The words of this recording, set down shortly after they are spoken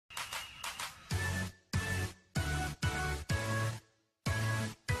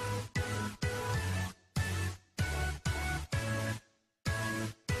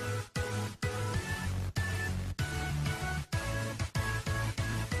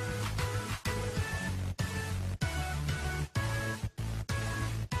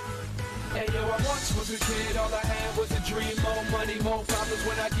Hey yo, I once was a kid, all I had was a dream. More money, more problems.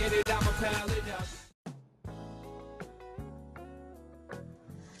 When I get it, I'ma pile it up.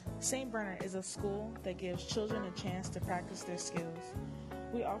 St. Bernard is a school that gives children a chance to practice their skills.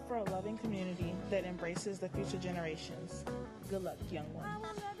 We offer a loving community that embraces the future generations. Good luck, young ones.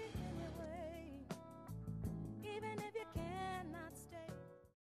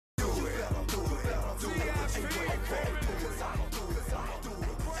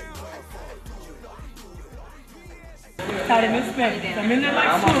 Tight in this thing. I'm in there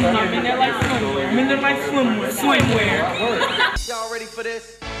like swimwear. I'm in there like swimwear. I'm in there like swimwear. Y'all ready for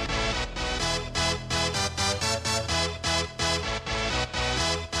this?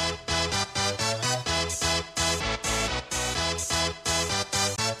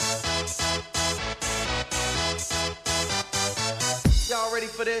 Y'all ready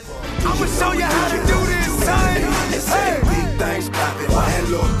for this? I'ma show you how to do this, son. Hey. Big things poppin', and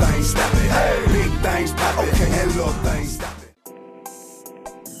little things stoppin'. Hey. Big things poppin', and little things stoppin'.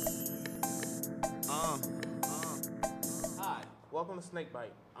 Hi, welcome to Snake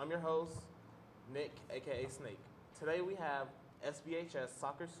Bite. I'm your host, Nick, aka Snake. Today we have SBHS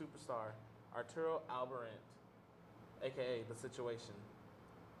soccer superstar Arturo Albarrant, aka The Situation.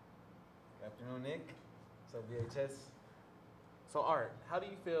 Good afternoon, Nick. What's up, VHS? So Art, how do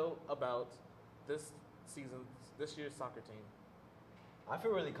you feel about this year's soccer team? I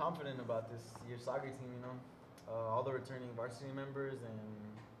feel really confident about this year's soccer team, you know. All the returning varsity members and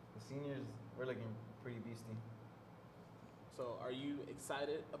the seniors, we're looking pretty beastie. So are you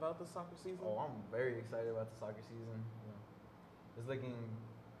excited about the soccer season? Oh, I'm very excited about the soccer season. You know, it's looking,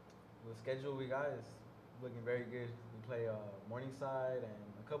 the schedule we got is looking very good. We play Morningside and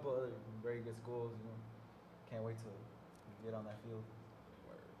a couple other very good schools, you know. Can't wait to get on that field.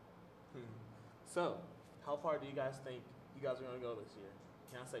 So, how far do you guys think you guys are going to go this year?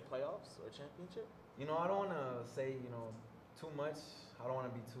 Can I say playoffs or championship? You know, I don't want to say, you know, too much. I don't want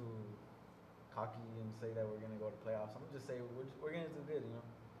to be too cocky and say that we're going to go to playoffs. I'm going to just say we're going to do good, you know.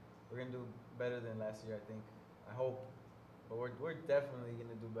 We're going to do better than last year, I think. I hope. But we're definitely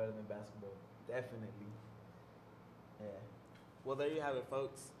going to do better than basketball. Definitely. Yeah. Well, there you have it,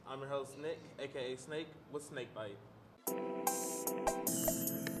 folks. I'm your host, Nick, a.k.a. Snake, with Snake Bite.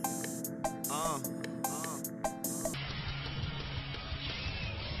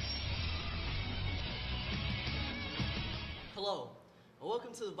 Hello, and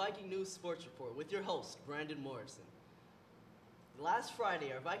welcome to the Viking News Sports Report with your host, Brandon Morrison. Last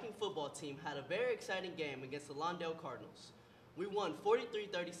Friday, our Viking football team had a very exciting game against the Lawndale Cardinals. We won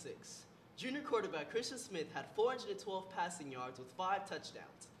 43-36. Junior quarterback Christian Smith had 412 passing yards with 5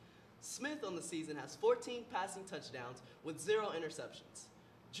 touchdowns. Smith on the season has 14 passing touchdowns with 0 interceptions.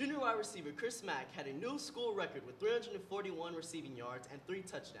 Junior wide receiver Chris Mack had a new school record with 341 receiving yards and 3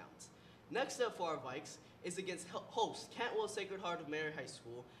 touchdowns. Next up for our Vikes is against host Cantwell Sacred Heart of Mary High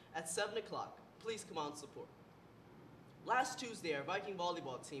School at 7 o'clock. Please come out and support. Last Tuesday, our Viking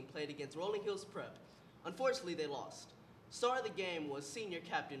volleyball team played against Rolling Hills Prep. Unfortunately, they lost. Star of the game was senior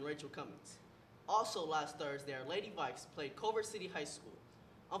captain Rachel Cummings. Also last Thursday, our Lady Vikes played Culver City High School.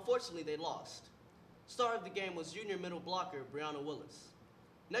 Unfortunately, they lost. Star of the game was junior middle blocker Brianna Willis.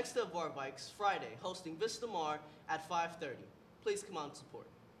 Next up, our Vikes, Friday, hosting Vista Mar at 5:30. Please come out and support.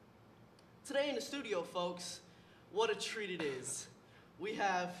 Today in the studio, folks, what a treat it is. We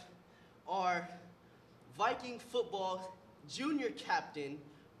have our Viking football junior captain,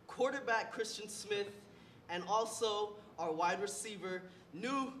 quarterback Christian Smith, and also our wide receiver,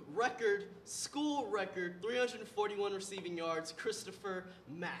 new record, school record, 341 receiving yards, Christopher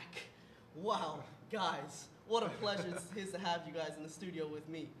Mack. Wow, guys, what a pleasure it is to have you guys in the studio with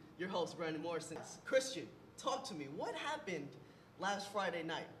me, your host, Brandon Morrison. Christian, talk to me. What happened last Friday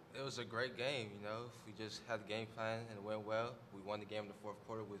night? It was a great game, you know. We just had the game plan and it went well. We won the game in the fourth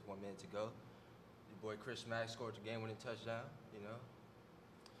quarter with 1 minute to go. Your boy Chris Mack scored the game-winning touchdown, you know.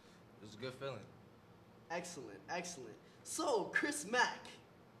 It was a good feeling. Excellent, excellent. So, Chris Mack,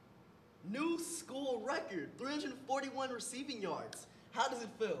 new school record, 341 receiving yards. How does it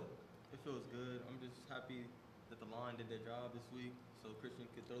feel? It feels good. I'm just happy that the line did their job this week, so Christian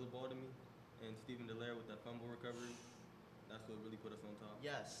could throw the ball to me, and Stephen Delaire with that fumble recovery. That's what really put us on top.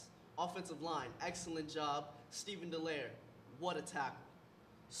 Yes. Offensive line, excellent job. Stephen Delaire, what a tackle.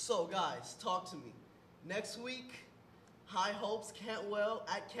 So, guys, talk to me. Next week, high hopes, Cantwell,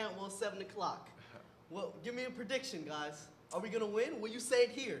 at Cantwell, 7 o'clock. Well, give me a prediction, guys. Are we going to win? Will you say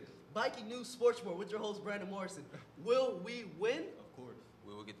it here? Viking News Sports Report with your host, Brandon Morrison. Will we win? Of course.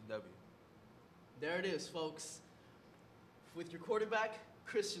 We will get the W. There it is, folks. With your quarterback,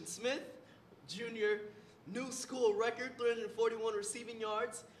 Christian Smith, junior, new school record, 341 receiving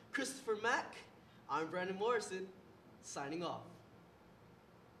yards. Christopher Mack, I'm Brandon Morrison, signing off.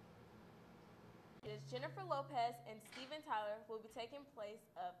 It is Jennifer Lopez and Steven Tyler will be taking place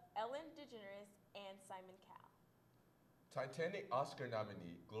of Ellen DeGeneres and Simon Cowell. Titanic Oscar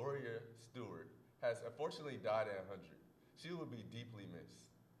nominee Gloria Stewart has unfortunately died at 100. She will be deeply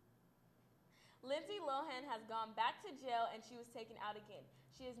missed. Lindsay Lohan has gone back to jail and she was taken out again.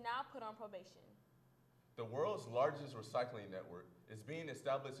 She is now put on probation. The world's largest recycling network is being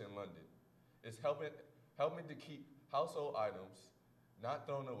established in London. It's helping to keep household items not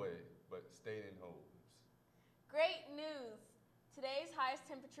thrown away, but stayed in homes. Great news! Today's highest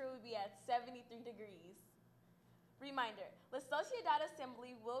temperature will be at 73 degrees. Reminder, La Sociedad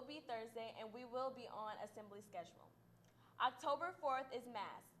Assembly will be Thursday and we will be on assembly schedule. October 4th is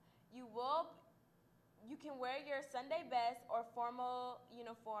Mass. You can wear your Sunday best or formal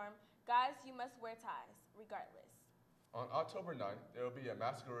uniform. Guys, you must wear ties, regardless. On October 9th, there will be a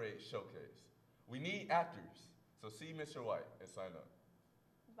masquerade showcase. We need actors, so see Mr. White and sign up.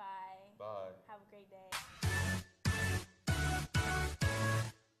 Bye. Bye. Have a great day.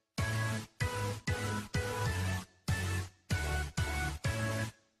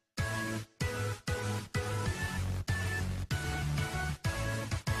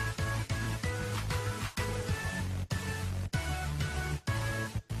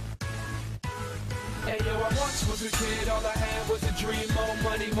 Hey yo, I once was a kid, all I had was a dream. More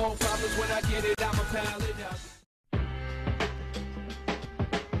money, more problems. When I get it, I'ma pile it up.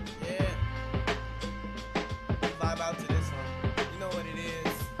 Yeah. Vibe out to this one. You know what it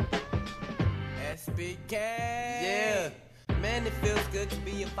is. SBK. Yeah. Man, it feels good to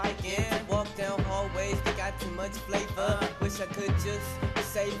be a Viking. Yeah. Walk down hallways, they got too much flavor. Wish I could just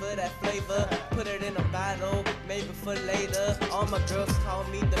savor that flavor. Put it in a bottle, maybe for later. All my girls call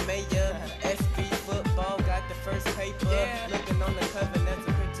me the mayor.